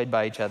destroyed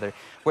by each other.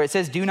 Where it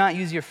says, do not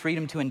use your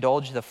freedom to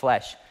indulge the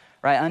flesh,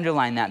 right?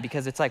 Underline that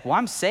because it's like, well,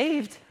 I'm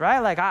saved, right?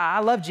 Like I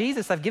love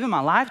Jesus. I've given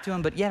my life to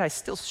him, but yet I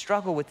still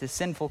struggle with this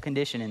sinful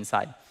condition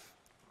inside.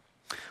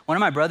 One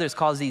of my brothers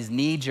calls these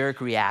knee-jerk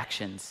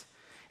reactions.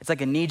 It's like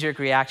a knee-jerk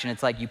reaction.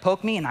 It's like you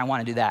poke me and I want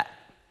to do that,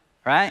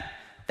 right?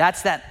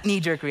 That's that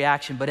knee-jerk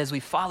reaction. But as we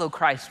follow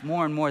Christ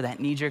more and more,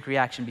 that knee-jerk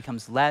reaction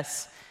becomes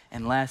less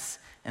and less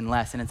and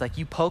less. And it's like,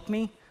 you poke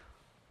me?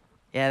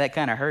 Yeah, that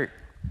kind of hurt.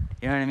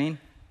 You know what I mean?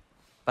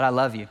 But I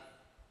love you.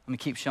 I'm going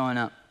to keep showing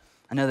up.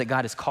 I know that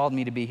God has called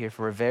me to be here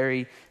for a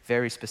very,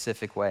 very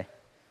specific way.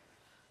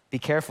 Be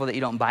careful that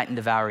you don't bite and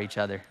devour each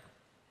other.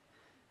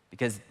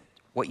 Because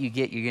what you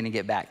get, you're going to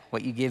get back.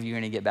 What you give, you're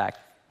going to get back.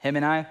 Him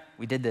and I,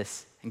 we did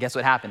this. And guess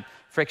what happened?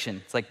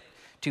 Friction. It's like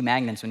two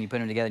magnets when you put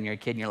them together and you're a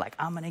kid and you're like,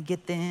 I'm going to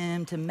get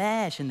them to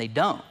mesh. And they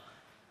don't.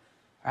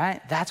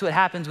 Right? That's what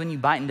happens when you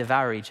bite and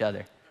devour each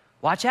other.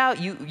 Watch out,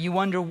 you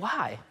wonder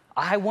why.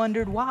 I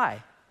wondered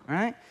why,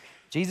 right?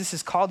 Jesus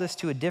has called us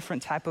to a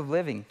different type of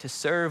living, to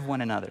serve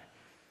one another.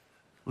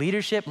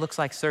 Leadership looks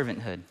like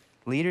servanthood.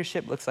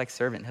 Leadership looks like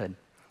servanthood.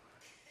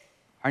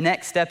 Our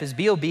next step is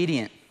be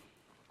obedient.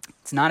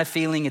 It's not a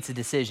feeling, it's a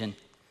decision.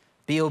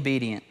 Be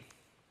obedient.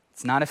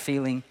 It's not a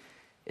feeling,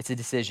 it's a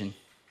decision.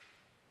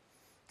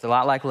 It's a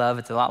lot like love.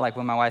 It's a lot like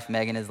when my wife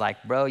Megan is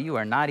like, bro, you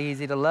are not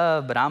easy to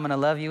love, but I'm gonna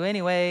love you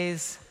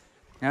anyways.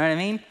 You know what I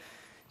mean?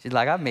 She's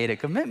like, I've made a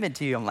commitment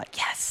to you. I'm like,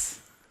 yes,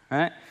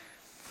 right?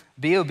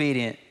 Be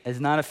obedient.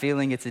 It's not a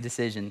feeling, it's a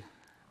decision.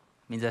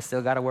 It means I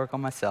still got to work on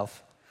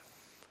myself,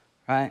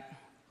 right?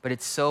 But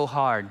it's so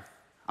hard.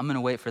 I'm going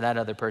to wait for that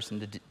other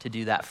person to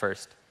do that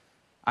first.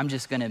 I'm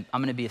going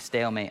to be a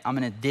stalemate. I'm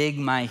going to dig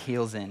my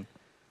heels in.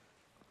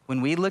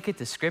 When we look at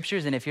the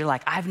scriptures, and if you're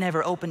like, I've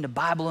never opened a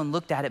Bible and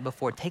looked at it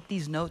before, take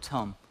these notes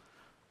home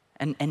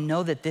and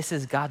know that this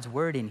is God's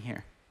word in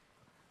here.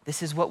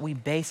 This is what we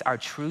base our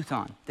truth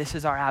on. This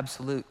is our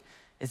absolute.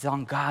 It's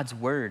on God's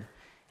word.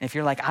 And if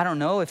you're like, I don't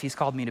know if he's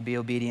called me to be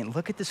obedient,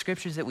 look at the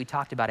scriptures that we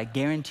talked about. I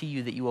guarantee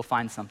you that you will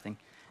find something.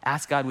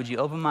 Ask God, would you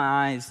open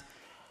my eyes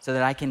so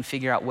that I can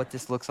figure out what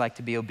this looks like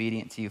to be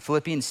obedient to you?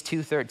 Philippians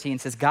 2:13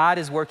 says, God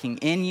is working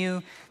in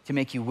you to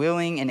make you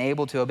willing and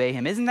able to obey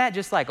him. Isn't that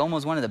just like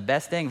almost one of the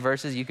best dang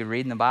verses you could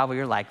read in the Bible?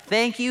 You're like,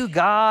 thank you,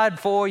 God,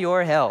 for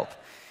your help.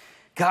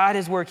 God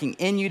is working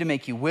in you to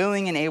make you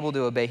willing and able to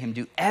obey him.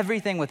 Do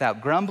everything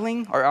without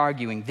grumbling or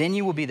arguing. Then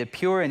you will be the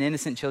pure and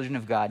innocent children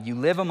of God. You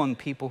live among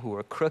people who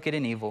are crooked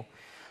and evil,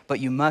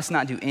 but you must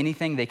not do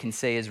anything they can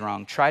say is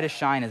wrong. Try to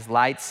shine as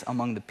lights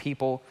among the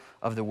people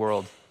of the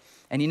world.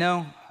 And you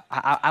know,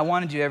 I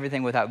want to do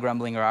everything without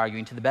grumbling or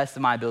arguing to the best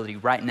of my ability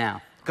right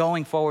now,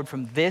 going forward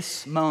from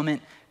this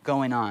moment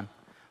going on.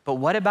 But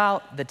what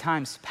about the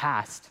times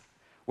past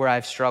where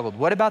I've struggled?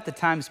 What about the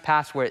times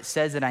past where it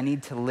says that I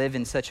need to live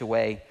in such a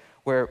way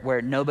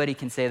where nobody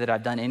can say that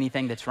I've done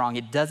anything that's wrong?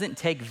 It doesn't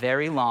take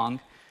very long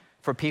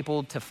for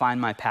people to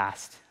find my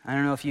past. I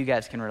don't know if you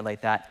guys can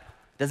relate that.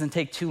 It doesn't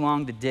take too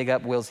long to dig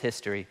up Will's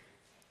history.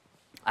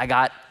 I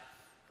got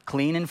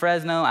clean in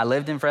Fresno. I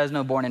lived in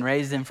Fresno, born and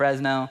raised in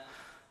Fresno.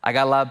 I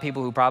got a lot of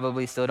people who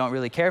probably still don't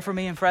really care for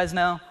me in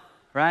Fresno,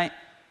 right?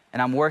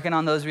 And I'm working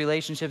on those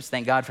relationships.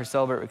 Thank God for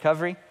Celebrate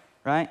Recovery,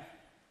 right?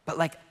 But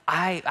like,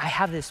 I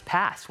have this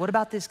past. What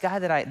about this guy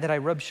that I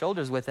rubbed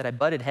shoulders with, that I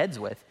butted heads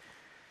with?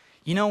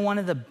 You know, one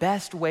of the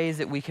best ways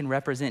that we can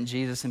represent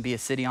Jesus and be a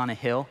city on a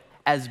hill,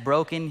 as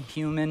broken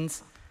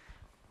humans,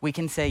 we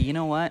can say, you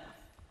know what?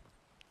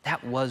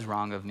 That was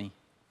wrong of me.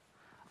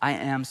 I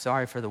am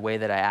sorry for the way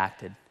that I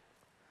acted.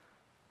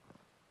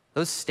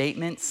 Those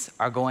statements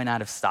are going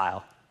out of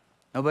style.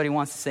 Nobody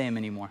wants to say them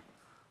anymore.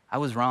 I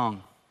was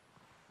wrong.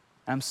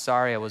 I'm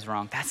sorry I was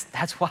wrong.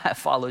 That's why I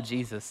follow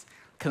Jesus,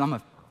 because I'm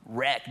a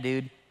wreck,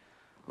 dude.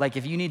 Like,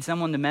 if you need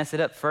someone to mess it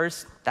up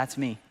first, that's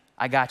me.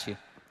 I got you.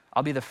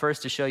 I'll be the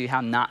first to show you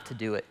how not to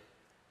do it.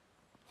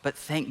 But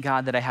thank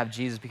God that I have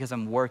Jesus, because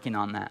I'm working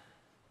on that.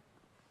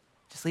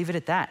 Just leave it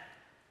at that.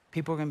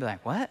 People are going to be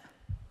like, what?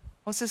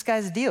 What's this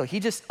guy's deal? He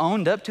just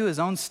owned up to his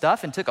own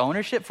stuff and took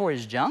ownership for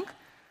his junk?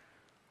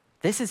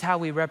 This is how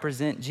we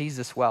represent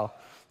Jesus well.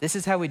 This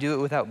is how we do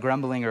it without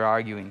grumbling or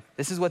arguing.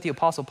 This is what the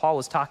Apostle Paul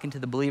was talking to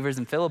the believers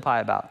in Philippi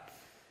about.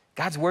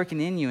 God's working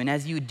in you, and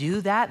as you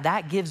do that,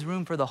 that gives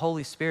room for the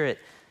Holy Spirit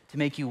to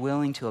make you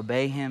willing to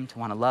obey him, to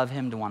want to love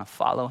him, to want to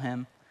follow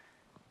him,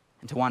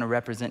 and to want to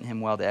represent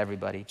him well to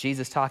everybody.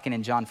 Jesus, talking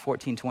in John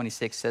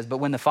 14:26, says, "But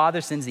when the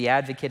Father sends the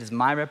advocate as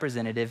my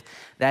representative,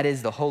 that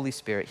is the Holy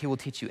Spirit, he will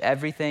teach you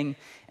everything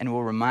and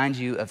will remind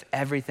you of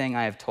everything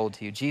I have told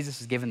to you." Jesus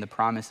is given the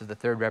promise of the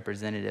third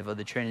representative of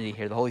the Trinity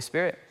here, the Holy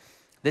Spirit.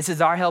 This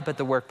is our help at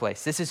the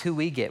workplace. This is who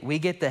we get. We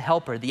get the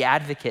helper, the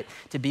advocate,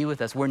 to be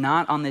with us. We're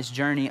not on this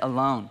journey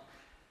alone.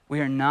 We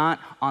are not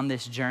on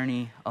this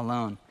journey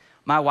alone.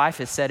 My wife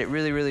has said it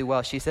really, really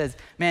well. She says,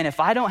 man, if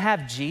I don't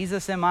have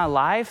Jesus in my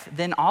life,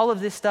 then all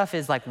of this stuff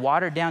is like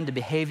watered down to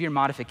behavior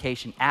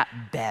modification at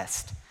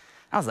best.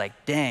 I was like,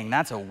 dang,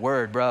 that's a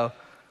word, bro.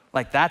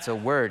 Like, that's a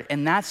word.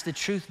 And that's the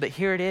truth. But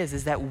here it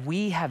is that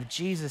we have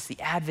Jesus,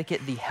 the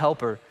advocate, the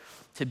helper,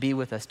 to be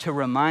with us, to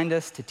remind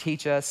us, to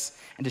teach us,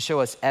 and to show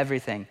us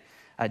everything.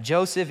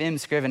 Joseph M.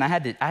 Scriven, I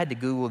had to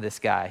Google this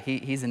guy.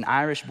 He's an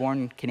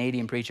Irish-born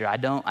Canadian preacher. I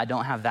don't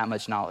have that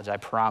much knowledge, I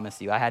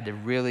promise you. I had to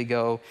really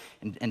go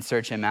and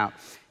search him out.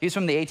 He's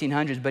from the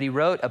 1800s, but he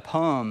wrote a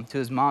poem to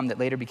his mom that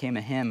later became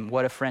a hymn,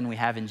 "What a Friend We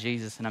Have in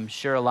Jesus," and I'm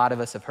sure a lot of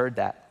us have heard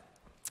that.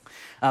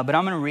 But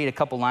I'm going to read a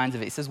couple lines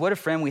of it. It says, "What a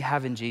friend we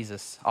have in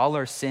Jesus, all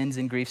our sins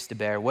and griefs to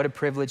bear. What a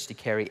privilege to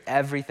carry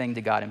everything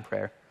to God in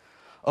prayer.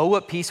 Oh,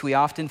 what peace we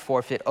often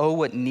forfeit. Oh,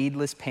 what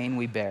needless pain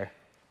we bear.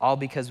 All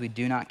because we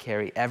do not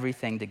carry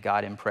everything to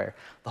God in prayer."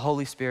 The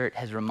Holy Spirit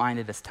has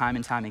reminded us time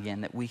and time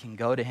again that we can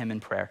go to him in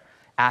prayer,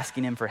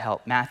 asking him for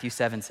help. Matthew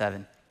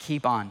 7:7.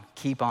 Keep on,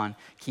 keep on,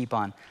 keep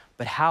on.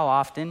 But how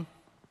often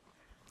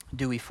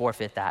do we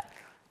forfeit that?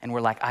 And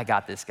we're like, I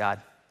got this, God.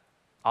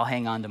 I'll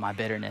hang on to my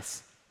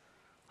bitterness.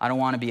 I don't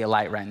want to be a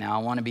light right now.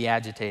 I want to be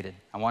agitated.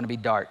 I want to be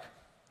dark,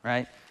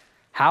 right?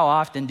 How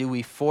often do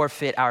we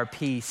forfeit our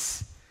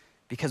peace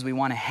because we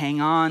want to hang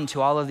on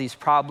to all of these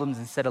problems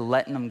instead of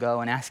letting them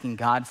go and asking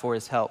God for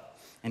his help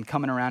and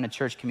coming around a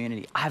church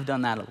community? I've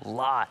done that a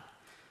lot.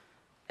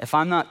 If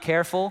I'm not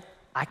careful,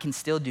 I can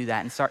still do that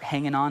and start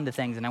hanging on to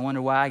things, and I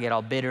wonder why I get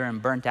all bitter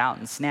and burnt out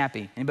and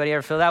snappy. Anybody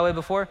ever feel that way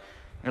before?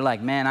 You're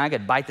like, man, I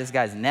could bite this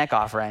guy's neck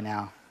off right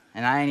now,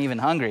 and I ain't even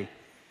hungry,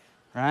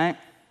 right?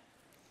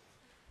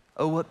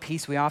 Oh, what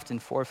peace we often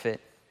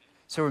forfeit.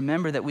 So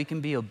remember that we can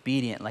be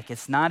obedient. Like,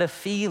 it's not a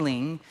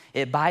feeling.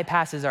 It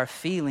bypasses our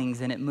feelings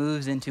and it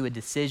moves into a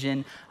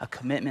decision, a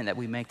commitment that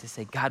we make to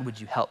say, God, would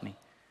you help me?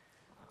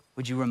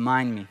 Would you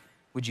remind me?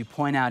 Would you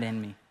point out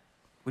in me?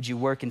 Would you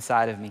work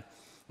inside of me?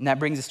 And that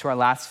brings us to our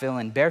last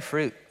fill-in. Bear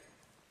fruit.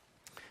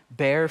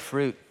 Bear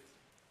fruit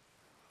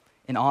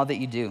in all that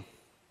you do.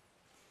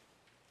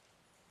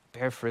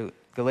 Bear fruit.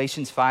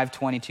 Galatians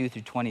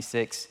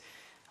 5:22-26.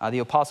 The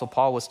Apostle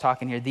Paul was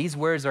talking here. These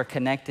words are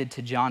connected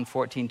to John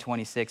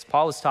 14:26.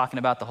 Paul was talking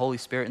about the Holy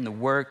Spirit and the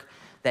work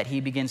that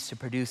he begins to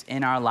produce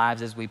in our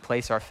lives as we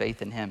place our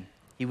faith in him.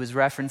 He was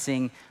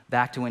referencing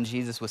back to when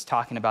Jesus was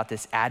talking about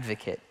this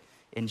advocate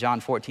in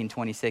John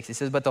 14:26. He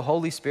says, but the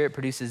Holy Spirit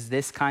produces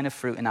this kind of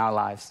fruit in our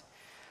lives: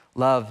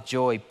 love,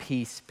 joy,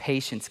 peace,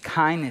 patience,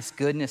 kindness,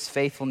 goodness,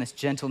 faithfulness,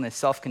 gentleness,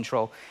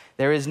 self-control.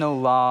 There is no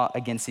law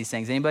against these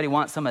things. Anybody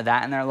want some of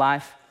that in their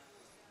life?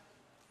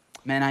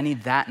 Man, I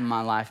need that in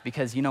my life,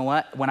 because you know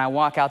what? When I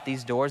walk out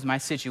these doors, my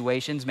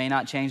situations may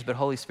not change, but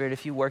Holy Spirit,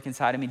 if you work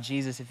inside of me,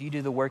 Jesus, if you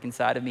do the work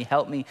inside of me,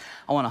 help me.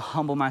 I want to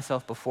humble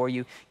myself before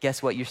you.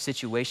 Guess what? Your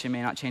situation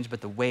may not change,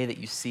 but the way that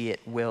you see it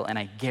will, and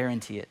I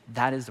guarantee it.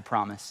 That is the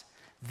promise.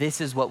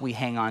 This is what we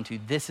hang on to.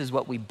 This is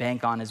what we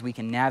bank on as we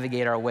can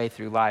navigate our way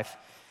through life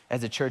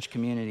as a church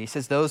community. It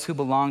says, those who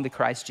belong to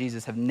Christ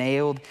Jesus have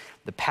nailed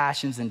the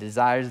passions and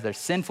desires of their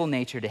sinful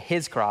nature to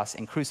his cross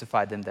and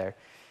crucified them there.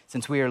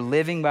 Since we are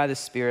living by the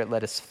Spirit,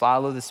 let us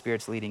follow the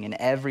Spirit's leading in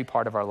every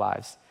part of our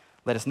lives.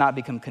 Let us not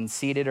become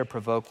conceited or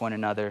provoke one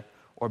another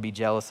or be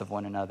jealous of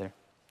one another. It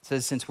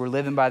says, since we're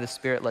living by the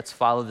Spirit, let's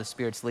follow the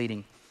Spirit's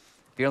leading.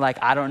 If you're like,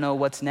 I don't know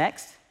what's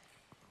next,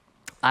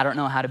 I don't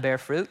know how to bear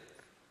fruit,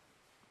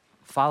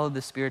 follow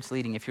the Spirit's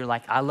leading. If you're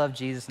like, I love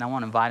Jesus and I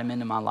want to invite him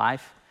into my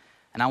life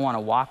and I want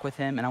to walk with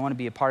him and I want to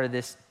be a part of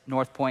this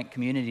North Point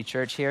Community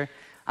Church here,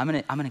 I'm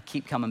gonna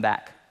keep coming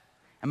back.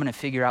 I'm gonna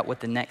figure out what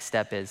the next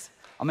step is.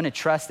 I'm going to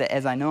trust that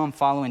as I know I'm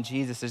following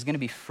Jesus, there's going to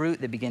be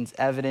fruit that begins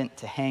evident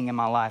to hang in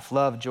my life.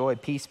 Love, joy,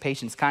 peace,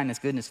 patience, kindness,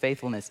 goodness,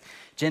 faithfulness,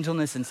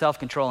 gentleness, and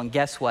self-control. And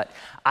guess what?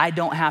 I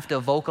don't have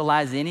to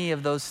vocalize any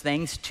of those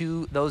things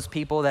to those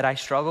people that I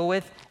struggle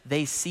with.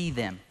 They see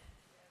them.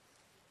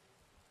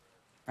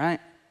 Right?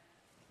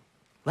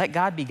 Let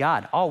God be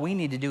God. All we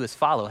need to do is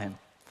follow him.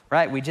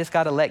 Right? We just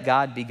got to let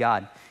God be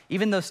God.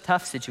 Even those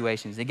tough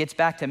situations. It gets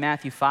back to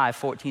Matthew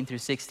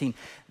 5:14-16.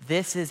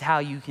 This is how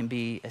you can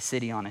be a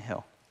city on a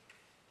hill.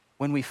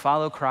 When we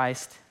follow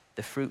Christ,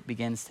 the fruit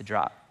begins to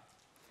drop.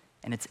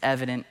 And it's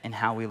evident in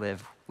how we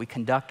live. We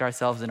conduct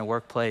ourselves in a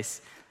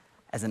workplace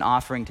as an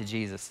offering to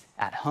Jesus.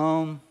 At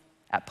home,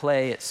 at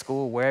play, at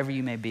school, wherever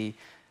you may be,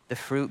 the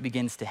fruit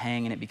begins to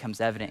hang and it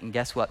becomes evident. And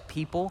guess what?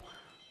 People,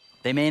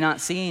 they may not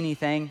see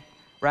anything,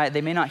 right?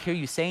 They may not hear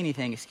you say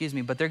anything,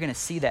 but they're gonna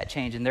see that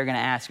change and they're gonna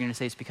ask, you're gonna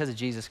say, it's because of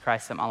Jesus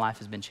Christ that my life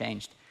has been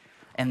changed.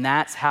 And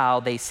that's how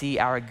they see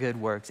our good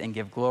works and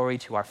give glory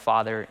to our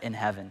Father in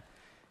heaven.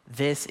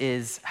 This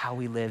is how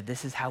we live.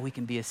 This is how we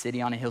can be a city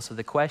on a hill. So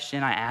the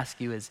question I ask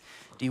you is,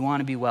 do you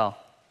wanna be well?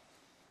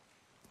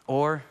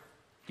 Or do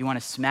you wanna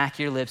smack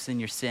your lips in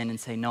your sin and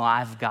say, no,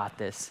 I've got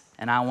this.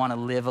 And I wanna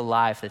live a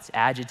life that's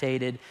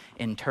agitated,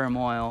 in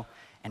turmoil,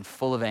 and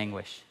full of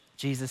anguish.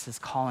 Jesus is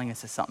calling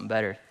us to something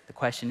better. The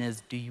question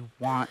is, do you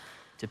want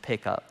to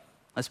pick up?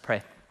 Let's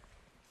pray.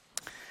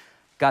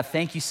 God,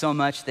 thank you so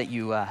much that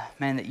you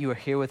are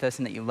here with us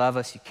and that you love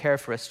us, you care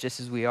for us just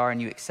as we are,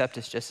 and you accept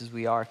us just as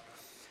we are.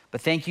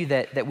 But thank you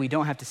that we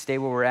don't have to stay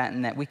where we're at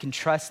and that we can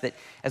trust that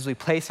as we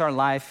place our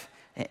life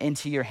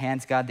into your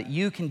hands, God, that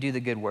you can do the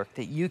good work,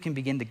 that you can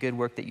begin the good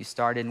work that you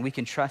started, and we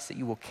can trust that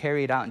you will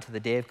carry it out into the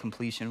day of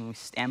completion when we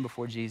stand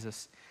before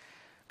Jesus.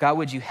 God,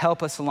 would you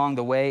help us along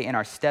the way in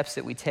our steps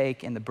that we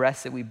take, in the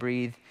breaths that we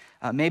breathe,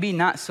 maybe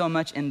not so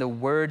much in the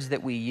words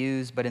that we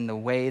use, but in the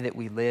way that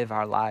we live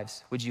our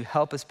lives. Would you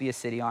help us be a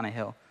city on a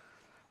hill?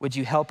 Would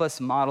you help us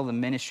model the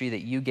ministry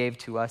that you gave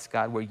to us,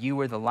 God, where you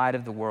were the light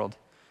of the world?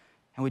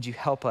 And would you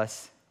help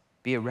us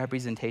be a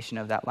representation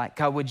of that light?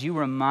 God, would you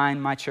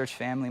remind my church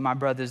family, my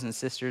brothers and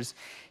sisters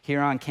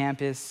here on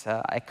campus,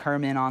 at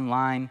Kerman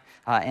online,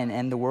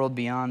 and the world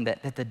beyond,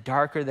 that the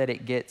darker that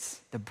it gets,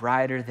 the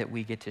brighter that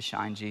we get to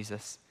shine,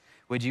 Jesus.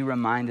 Would you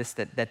remind us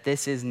that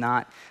this is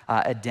not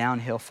a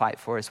downhill fight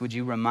for us? Would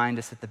you remind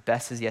us that the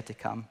best is yet to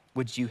come?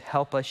 Would you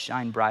help us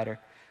shine brighter?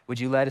 Would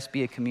you let us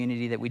be a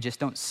community that we just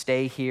don't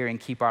stay here and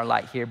keep our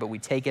light here, but we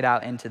take it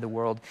out into the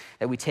world,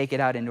 that we take it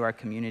out into our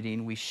community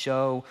and we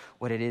show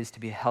what it is to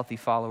be a healthy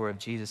follower of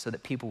Jesus so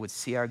that people would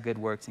see our good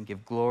works and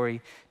give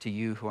glory to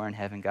you who are in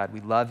heaven, God.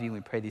 We love you.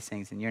 We pray these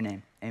things in your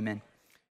name. Amen.